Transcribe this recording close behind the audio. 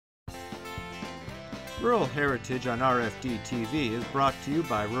Rural Heritage on RFD TV is brought to you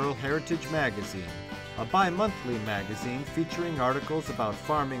by Rural Heritage Magazine, a bi-monthly magazine featuring articles about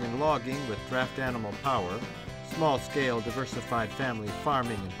farming and logging with draft animal power, small-scale diversified family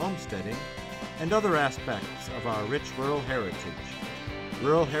farming and homesteading, and other aspects of our rich rural heritage.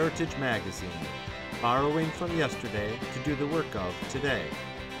 Rural Heritage Magazine, borrowing from yesterday to do the work of today.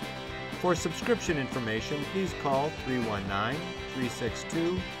 For subscription information, please call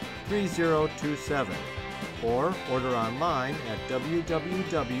 319-362-3027 or order online at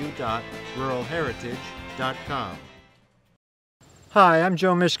www.ruralheritage.com. Hi, I'm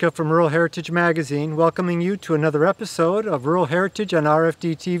Joe Mishka from Rural Heritage Magazine, welcoming you to another episode of Rural Heritage on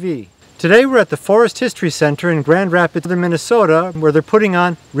RFD TV. Today we're at the Forest History Center in Grand Rapids, Minnesota, where they're putting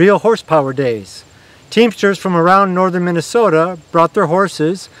on Real Horsepower Days. Teamsters from around northern Minnesota brought their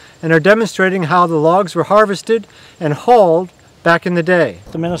horses and are demonstrating how the logs were harvested and hauled back in the day.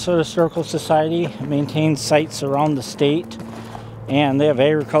 The Minnesota Historical Society maintains sites around the state, and they have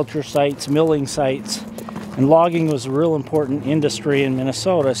agriculture sites, milling sites, and logging was a real important industry in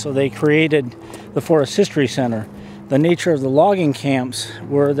Minnesota, so they created the Forest History Center. The nature of the logging camps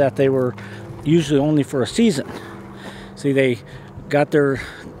were that they were usually only for a season. See, they got their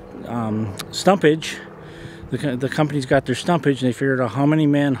stumpage. The companies got their stumpage, and they figured out how many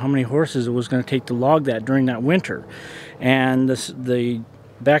men, how many horses it was going to take to log that during that winter. And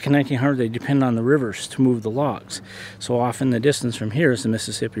back in 1900, they depended on the rivers to move the logs. So often the distance from here is the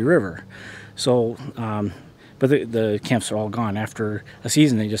Mississippi River. So, but the camps are all gone. After a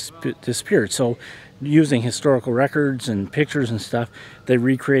season, they just disappeared. So using historical records and pictures and stuff, they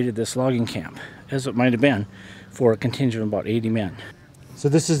recreated this logging camp, as it might have been, for a contingent of about 80 men. So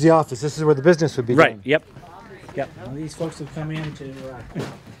this is the office. This is where the business would be right, done. Yep. Well, these folks have come in to...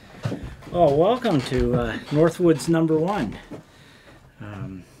 welcome to Northwoods number 1.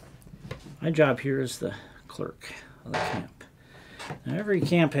 My job here is the clerk of the camp. Now, every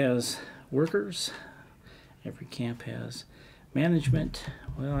camp has workers. Every camp has management.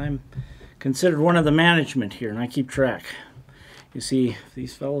 Well, I'm considered one of the management here, and I keep track. You see, if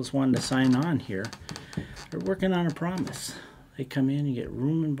these fellows wanted to sign on here, they're working on a promise. They come in and get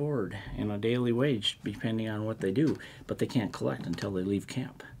room and board and a daily wage, depending on what they do, but they can't collect until they leave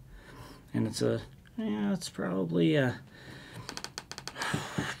camp. And it's probably a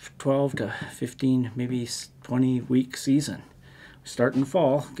 12 to 15, maybe 20-week season. Start in the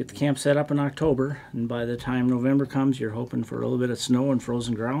fall, get the camp set up in October, and by the time November comes, you're hoping for a little bit of snow and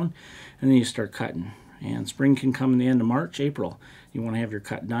frozen ground, and then you start cutting. And spring can come in the end of March, April. You want to have your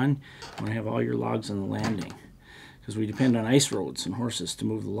cut done. You want to have all your logs on the landing, because we depend on ice roads and horses to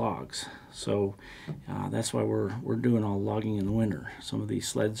move the logs. So that's why we're doing all logging in the winter. Some of these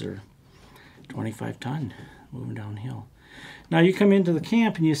sleds are 25 ton moving downhill. Now you come into the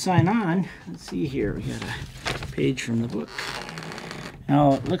camp and you sign on. Let's see here, we got a page from the book.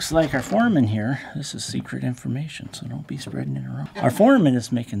 Now it looks like our foreman here, this is secret information, so don't be spreading it around. Our foreman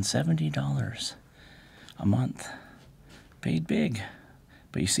is making $70 a month, paid big.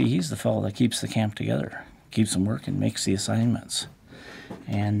 But you see, he's the fellow that keeps the camp together, keeps them working, makes the assignments,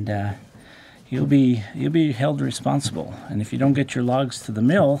 and he'll be held responsible. And if you don't get your logs to the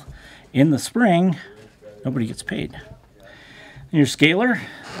mill in the spring, nobody gets paid. And your scaler,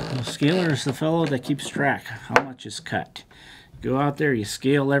 the scaler is the fellow that keeps track how much is cut. Go out there, you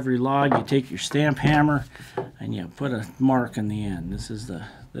scale every log, you take your stamp hammer, and you put a mark in the end. This is the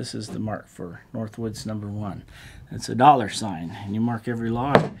mark for Northwoods number 1. It's a $sign, and you mark every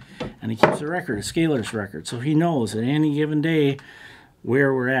log, and he keeps a record, a scaler's record, so he knows at any given day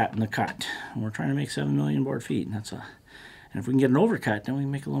where we're at in the cut. And we're trying to make 7 million board feet, and and if we can get an overcut, then we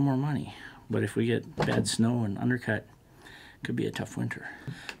can make a little more money. But if we get bad snow and undercut, it could be a tough winter.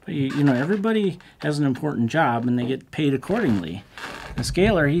 But you know, everybody has an important job, and they get paid accordingly. The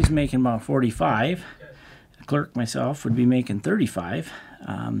scaler, he's making about 45. The clerk, myself, would be making 35.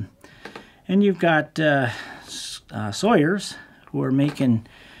 And you've got sawyers who are making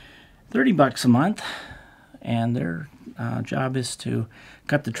 $30 a month, and their job is to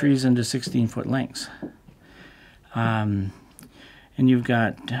cut the trees into 16-foot lengths. And you've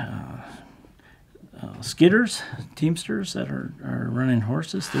got skidders, teamsters that are running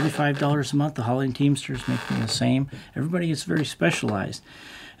horses, $35 a month. The hauling teamsters making the same. Everybody is very specialized.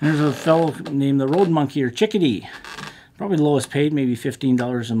 And there's a fellow named the road monkey or chickadee, probably the lowest paid, maybe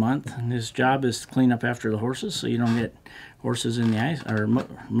 $15 a month. And his job is to clean up after the horses, so you don't get horses in the ice or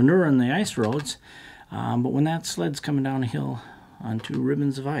manure in the ice roads. But when that sled's coming down a hill on 2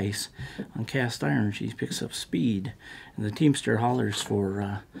 ribbons of ice on cast iron, she picks up speed, and the teamster hollers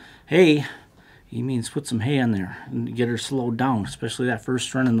for hay. He means put some hay in there and get her slowed down, especially that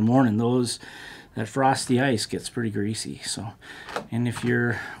first run in the morning. Those that frosty ice gets pretty greasy. So, and if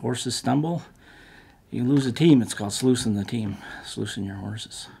your horses stumble, you lose a team. It's called sluicing the team. Sluicing your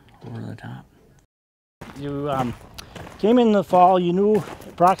horses over the top. You came in the fall, you knew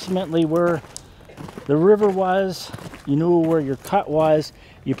approximately where the river was, you knew where your cut was,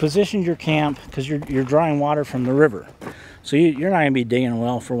 you positioned your camp because you're drawing water from the river. So you're not going to be digging a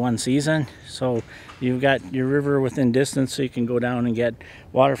well for one season. So you've got your river within distance, so you can go down and get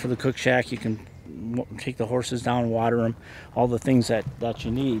water for the cook shack. You can take the horses down, water them, all the things that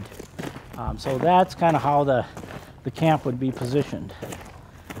you need. So that's kind of how the camp would be positioned.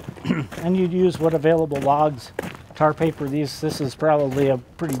 And you'd use what available logs, tar paper. This is probably a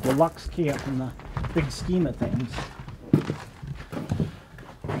pretty deluxe camp in the big scheme of things.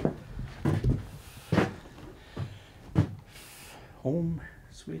 Home,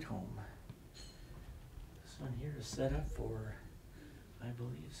 sweet home. This one here is set up for, I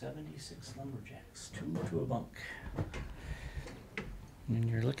believe, 76 lumberjacks, 2 to a bunk. When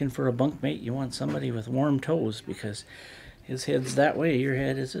you're looking for a bunk mate, you want somebody with warm toes, because his head's that way, your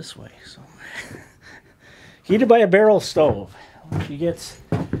head is this way. So, heated by a barrel stove.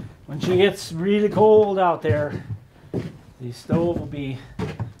 When she gets really cold out there, the stove will be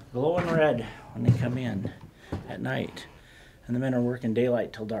glowing red when they come in at night, and the men are working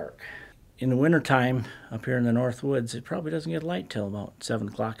daylight till dark. In the wintertime, up here in the North Woods, it probably doesn't get light till about 7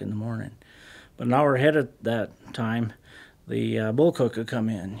 o'clock in the morning. But an hour ahead of that time, the bull cook would come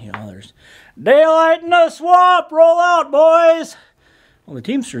in. You know, there's daylight in the swamp, roll out, boys. Well, the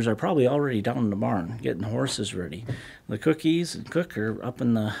teamsters are probably already down in the barn getting the horses ready. The cookies and cook are up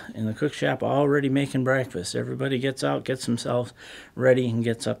in the cook shop already making breakfast. Everybody gets out, gets themselves ready, and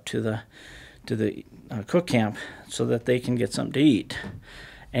gets up to the cook camp so that they can get something to eat.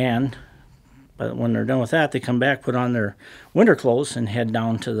 And but when they're done with that, they come back, put on their winter clothes, and head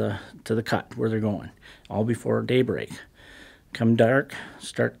down to the cut where they're going, all before daybreak. Come dark,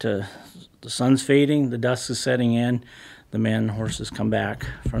 the sun's fading, the dusk is setting in, the men, horses come back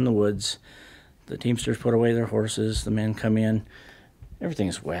from the woods, the teamsters put away their horses, the men come in,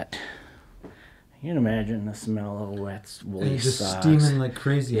 everything's wet. You can imagine the smell of wet, woolly just socks. Steaming like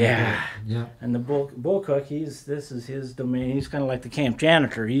crazy. Yeah. Yeah. And the bull cook, this is his domain. He's kind of like the camp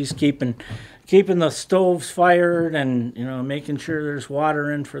janitor. He's keeping the stoves fired and, you know, making sure there's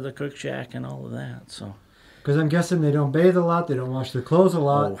water in for the cook shack and all of that. So. Because I'm guessing they don't bathe a lot, they don't wash their clothes a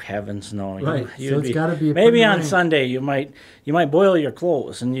lot. Oh heavens, no! Right, so it's got to be maybe on Sunday you might boil your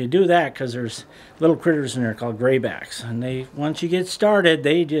clothes, and you do that because there's little critters in there called graybacks, and once you get started,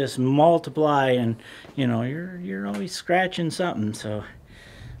 they just multiply, and you know you're always scratching something. So,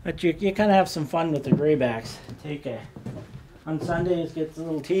 but you kind of have some fun with the graybacks. On Sunday it gets a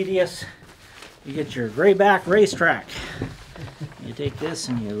little tedious. You get your grayback racetrack. You take this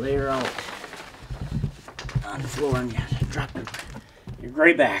and you layer out on the floor, and you drop your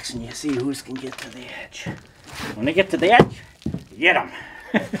graybacks, and you see who can get to the edge. When they get to the edge, you get them.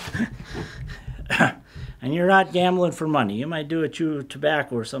 And you're not gambling for money. You might do a chew of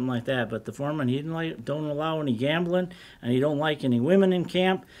tobacco or something like that, but the foreman, he don't allow any gambling, and he don't like any women in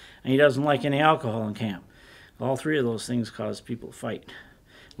camp, and he doesn't like any alcohol in camp. All 3 of those things cause people to fight.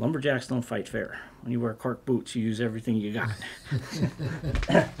 Lumberjacks don't fight fair. When you wear cork boots, you use everything you got.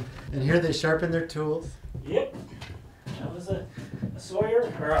 And here they sharpen their tools. Yep. That was a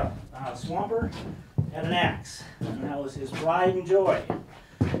sawyer, or a swamper, had an axe. And that was his pride and joy.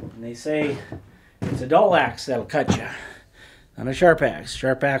 And they say it's a dull axe that'll cut you, not a sharp axe.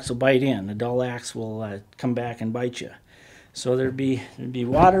 Sharp axe will bite in. A dull axe will come back and bite you. So there'd be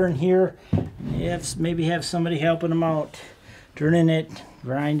water in here. Maybe have somebody helping them out, turning it,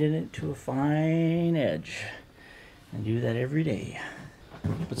 grinding it to a fine edge. And do that every day.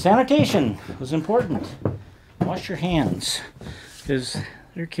 But sanitation was important. Wash your hands, because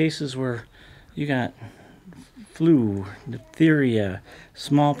there are cases where you got flu, diphtheria,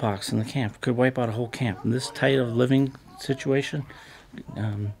 smallpox in the camp. Could wipe out a whole camp. In this tight of living situation,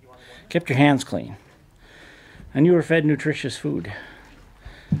 kept your hands clean, and you were fed nutritious food.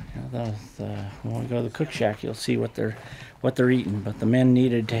 You know, when we go to the cook shack, you'll see what they're eating. But the men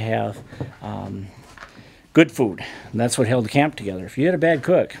needed to have good food. And that's what held the camp together. If you had a bad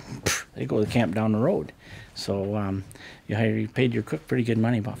cook, they go to the camp down the road. So you paid your cook pretty good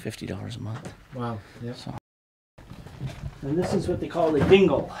money, about $50 a month. Wow. Yep. So. And this is what they call the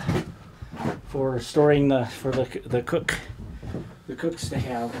dingle for storing the cook. The cooks to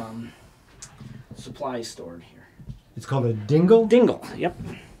have supplies stored here. It's called a dingle? Dingle, yep.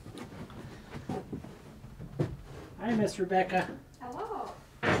 Hi, Miss Rebecca. Hello.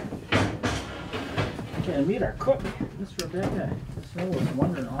 Okay, meet our cook, Miss Rebecca. This So, I'm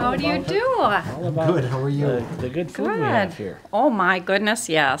wondering all How do you about do? all about Good, how are you? the good food we have here. Oh my goodness,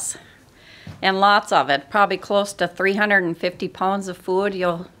 yes. And lots of it. Probably close to 350 pounds of food.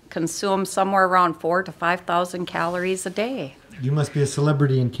 You'll consume somewhere around 4,000 to 5,000 calories a day. You must be a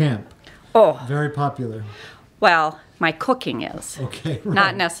celebrity in camp. Oh, Very popular. well, my cooking is. Okay, right.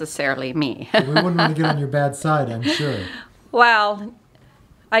 Not necessarily me. We wouldn't want to get on your bad side, I'm sure. Well,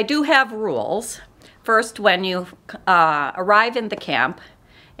 I do have rules. First, when you arrive in the camp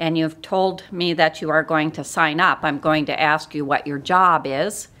and you've told me that you are going to sign up, I'm going to ask you what your job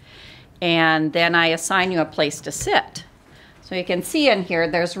is, and then I assign you a place to sit. So you can see in here,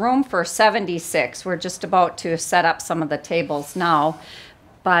 there's room for 76. We're just about to set up some of the tables now,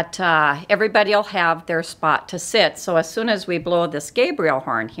 but everybody will have their spot to sit. So as soon as we blow this Gabriel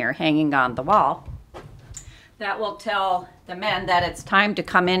horn here hanging on the wall, that will tell the men that it's time to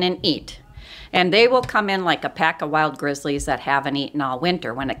come in and eat. And they will come in like a pack of wild grizzlies that haven't eaten all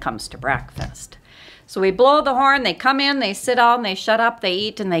winter when it comes to breakfast. So we blow the horn, they come in, they sit down, they shut up, they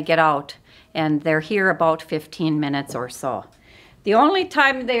eat, and they get out. And they're here about 15 minutes or so. The only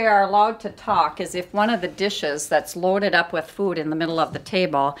time they are allowed to talk is if one of the dishes that's loaded up with food in the middle of the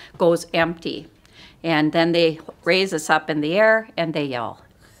table goes empty. And then they raise us up in the air and they yell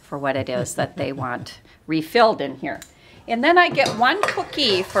for what it is that they want refilled in here. And then I get one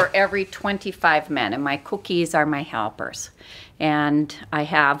cookie for every 25 men, and my cookies are my helpers. And I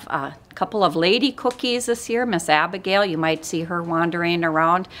have a couple of lady cookies this year, Miss Abigail, you might see her wandering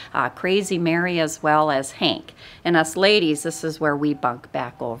around, Crazy Mary as well as Hank. And us ladies, this is where we bunk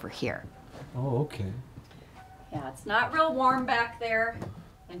back over here. Oh, okay. Yeah, it's not real warm back there.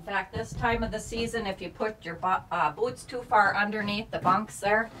 In fact, this time of the season, if you put your boots too far underneath the bunks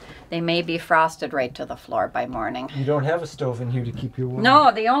there, they may be frosted right to the floor by morning. You don't have a stove in here to keep you warm? No,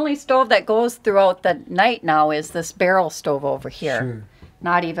 the only stove that goes throughout the night now is this barrel stove over here. Sure.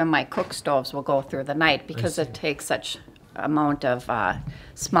 Not even my cook stoves will go through the night because it takes such amount of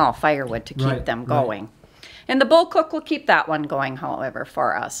small firewood to keep them going. And the bull cook will keep that one going, however,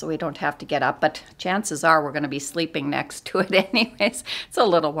 for us, so we don't have to get up. But chances are we're going to be sleeping next to it anyways. It's a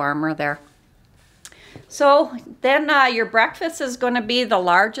little warmer there. So then your breakfast is going to be the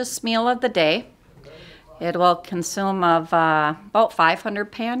largest meal of the day. It will consume of about 500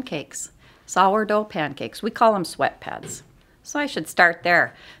 pancakes, sourdough pancakes. We call them sweat pads. So I should start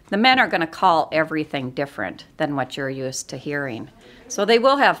there. The men are going to call everything different than what you're used to hearing. So they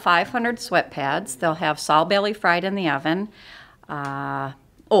will have 500 sweat pads. They'll have sal belly fried in the oven,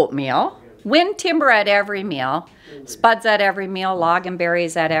 oatmeal, wind timber at every meal, spuds at every meal,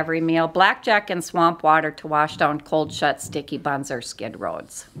 loganberries at every meal, blackjack and swamp water to wash down cold shut sticky buns or skid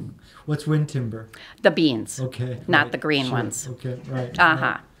roads. What's wind timber? The beans. Okay. Not right, the green sure, ones. Okay, right. Uh-huh.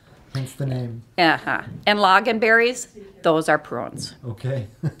 Right. Hence the name. Uh-huh. And loganberries, those are prunes. Okay.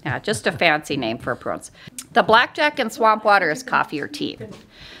 Yeah, just a fancy name for prunes. The blackjack and swamp water is coffee or tea.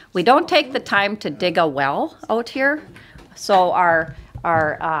 We don't take the time to dig a well out here, so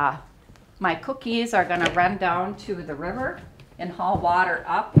my cookies are going to run down to the river and haul water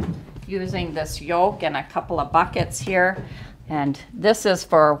up using this yoke and a couple of buckets here. And this is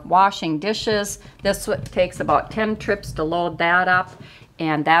for washing dishes. This takes about 10 trips to load that up.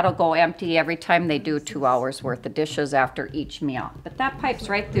 And that'll go empty every time they do 2 hours worth of dishes after each meal. But that pipes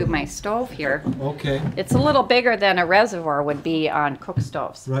right through my stove here. Okay. It's a little bigger than a reservoir would be on cook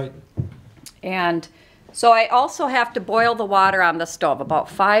stoves. Right. And so I also have to boil the water on the stove, about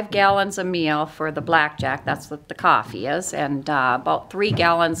 5 gallons a meal for the blackjack, that's what the coffee is, and about 3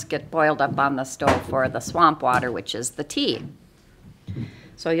 gallons get boiled up on the stove for the swamp water, which is the tea.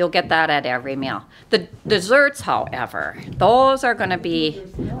 So you'll get that at every meal. The desserts, however, those are going to be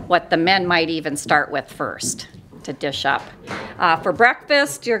what the men might even start with first to dish up. For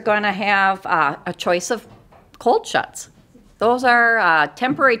breakfast, you're going to have a choice of cold shuts. Those are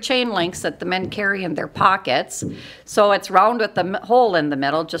temporary chain links that the men carry in their pockets. So it's round with the hole in the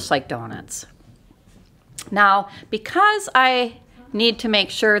middle, just like donuts. Now, because I need to make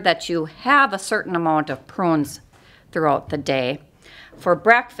sure that you have a certain amount of prunes throughout the day, for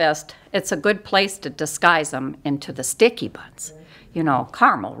breakfast, it's a good place to disguise them into the sticky buns, you know,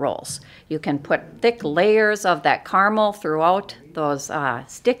 caramel rolls. You can put thick layers of that caramel throughout those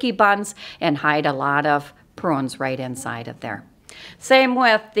sticky buns and hide a lot of prunes right inside of there. Same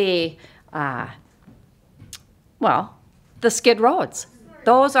with the skid roads.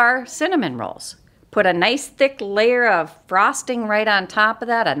 Those are cinnamon rolls. Put a nice thick layer of frosting right on top of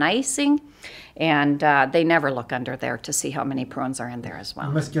that, an icing, And they never look under there to see how many prunes are in there as You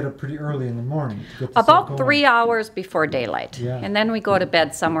well. must get up pretty early in the morning to get this About going. 3 hours before daylight. Yeah. And then we go to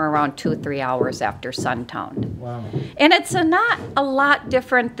bed somewhere around 2-3 hours after sundown. Wow. And it's not a lot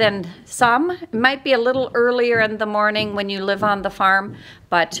different than some. It might be a little earlier in the morning when you live on the farm,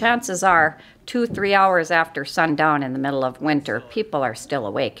 but chances are 2-3 hours after sundown in the middle of winter, people are still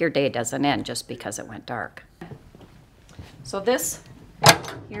awake. Your day doesn't end just because it went dark. So this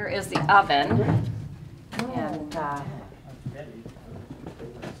here is the oven. And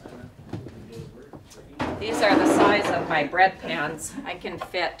these are the size of my bread pans. I can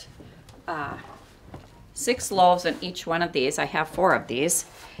fit 6 loaves in each one of these. I have 4 of these,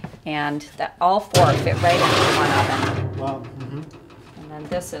 and all 4 fit right into one oven. Wow. And then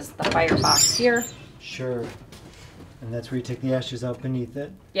this is the firebox here. Sure. And that's where you take the ashes out beneath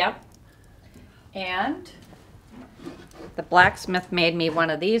it. Yep. And the blacksmith made me one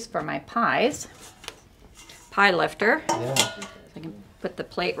of these for my pies. Pie lifter. Yeah. So I can put the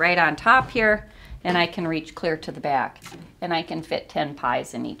plate right on top here, and I can reach clear to the back. And I can fit 10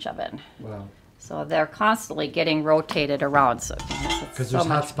 pies in each oven. Wow. So they're constantly getting rotated around. So Because there's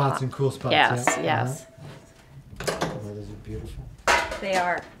hot spots and cool spots. Yes, yeah? yes. Oh, those are beautiful. They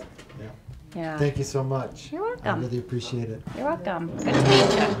are. Yeah. Yeah. Thank you so much. You're I welcome. really appreciate it. You're welcome. Good to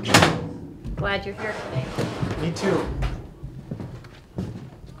meet you. Glad you're here today. Me too.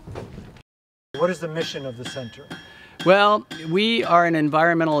 What is the mission of the center? Well, we are an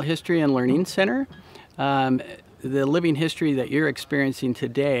environmental history and learning center. The living history that you're experiencing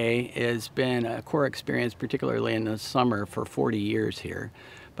today has been a core experience, particularly in the summer, for 40 years here.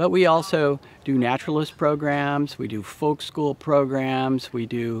 But we also do naturalist programs, we do folk school programs, we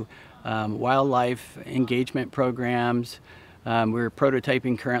do wildlife engagement programs. We're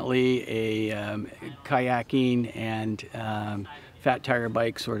prototyping currently a kayaking and fat tire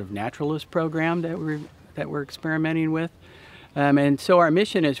bike sort of naturalist program that we're experimenting with. And so our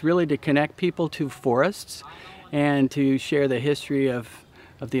mission is really to connect people to forests and to share the history of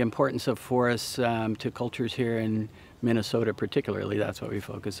the importance of forests to cultures here in Minnesota particularly. That's what we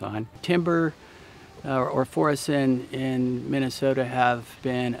focus on. Timber or forests in Minnesota have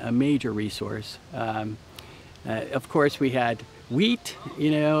been a major resource. Of course, we had wheat,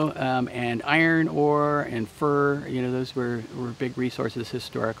 and iron ore and fur. Those were big resources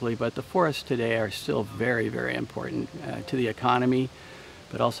historically, but the forests today are still very, very important to the economy,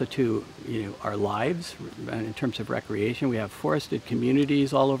 but also to our lives in terms of recreation. We have forested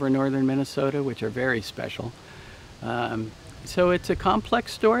communities all over northern Minnesota, which are very special. So it's a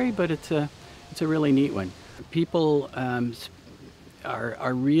complex story, but it's a really neat one. People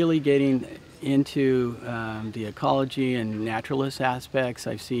are really getting into the ecology and naturalist aspects.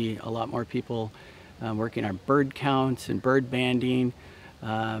 I see a lot more people working on bird counts and bird banding,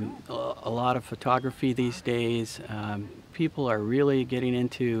 a lot of photography these days. People are really getting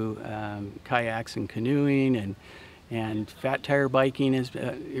into kayaks and canoeing, and fat tire biking is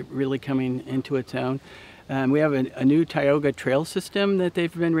really coming into its own. We have a new Tioga trail system that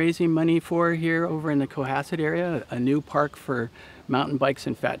they've been raising money for here over in the Cohasset area, a new park for mountain bikes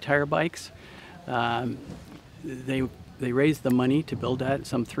and fat tire bikes. They raised the money to build that,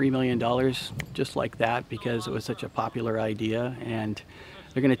 some $3 million, just like that, because it was such a popular idea. And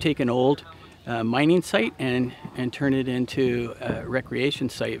they're going to take an old mining site and turn it into a recreation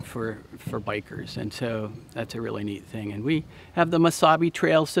site for bikers. And so that's a really neat thing. And we have the Masabi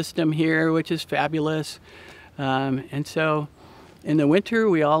Trail system here, which is fabulous. And so in the winter,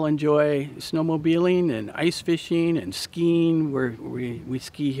 we all enjoy snowmobiling and ice fishing and skiing. We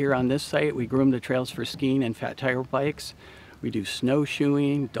ski here on this site. We groom the trails for skiing and fat tire bikes. We do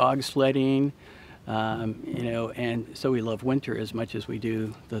snowshoeing, dog sledding, and so we love winter as much as we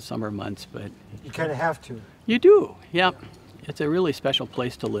do the summer months. But You kind of have to. you do, yeah. It's a really special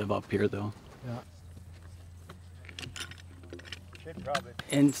place to live up here, though. Yeah.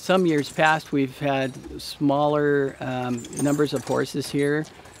 In some years past, we've had smaller numbers of horses here.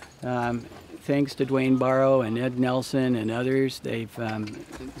 Thanks to Dwayne Barrow and Ed Nelson and others, they've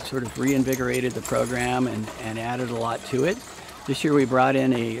sort of reinvigorated the program and added a lot to it. This year we brought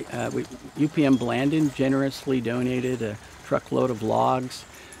in UPM Blandon generously donated a truckload of logs,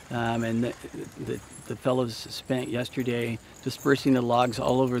 and the fellows spent yesterday dispersing the logs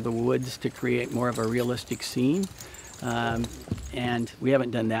all over the woods to create more of a realistic scene. And we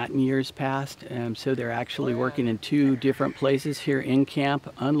haven't done that in years past, so they're actually working in 2 different places here in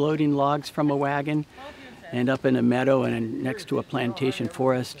camp, unloading logs from a wagon, and up in a meadow and next to a plantation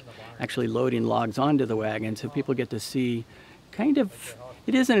forest, actually loading logs onto the wagon, so people get to see kind of,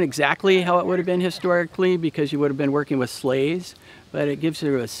 It isn't exactly how it would have been historically because you would have been working with sleighs, but it gives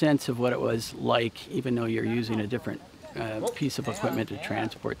you a sense of what it was like, even though you're using a different piece of equipment to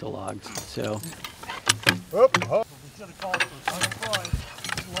transport the logs. So. I'm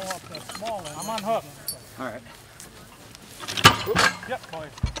on hook. All right. Yep, boy.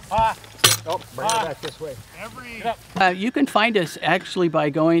 Oh, bring it back this way. You can find us actually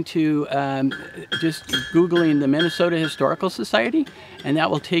by going to just Googling the Minnesota Historical Society, and that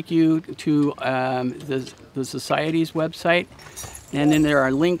will take you to the Society's website. And then there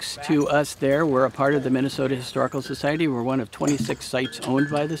are links to us there. We're a part of the Minnesota Historical Society. We're one of 26 sites owned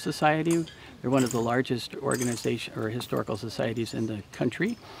by the Society. They're one of the largest organization or historical societies in the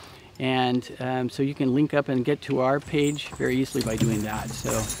country. And so you can link up and get to our page very easily by doing that.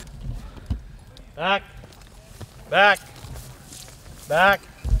 So. Back, back, back,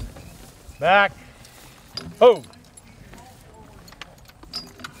 back. Oh!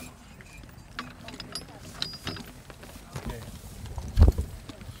 Okay.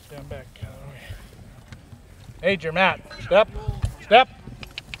 Stand back. Major Matt, step, step,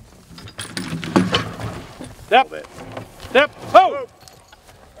 step, step. Oh!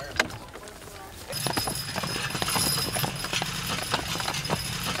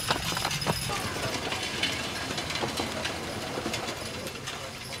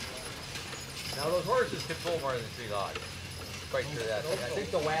 Now those horses could pull more than 3 logs. Quite sure that. I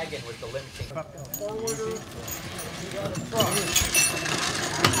think the wagon was the limiting.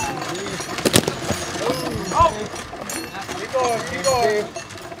 Oh! Keep going, keep going.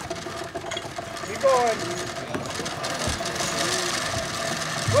 Keep going.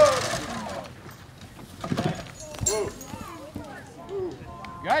 Whoa. Whoa.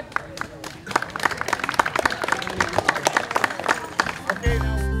 Good? Okay,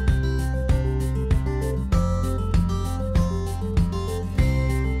 now.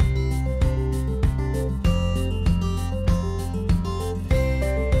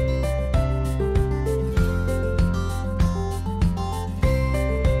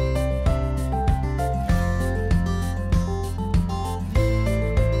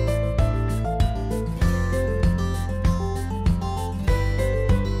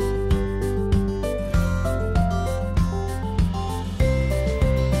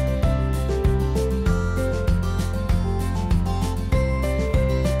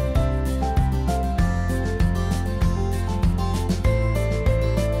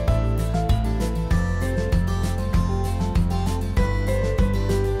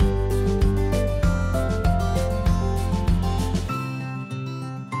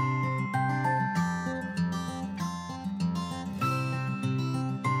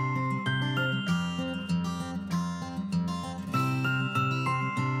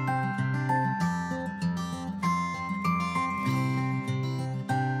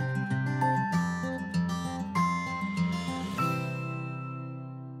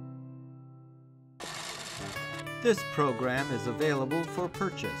 This program is available for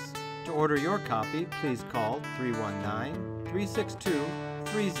purchase. To order your copy, please call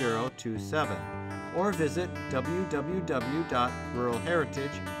 319-362-3027 or visit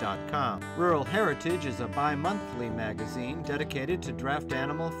www.ruralheritage.com. Rural Heritage is a bi-monthly magazine dedicated to draft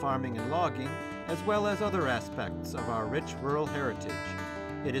animal farming and logging, as well as other aspects of our rich rural heritage.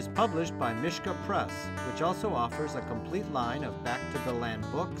 It is published by Mishka Press, which also offers a complete line of Back to the Land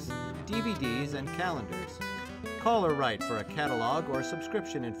books, DVDs, and calendars. Call or write for a catalog or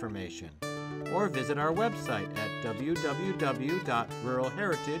subscription information, or visit our website at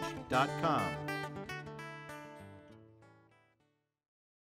www.ruralheritage.com.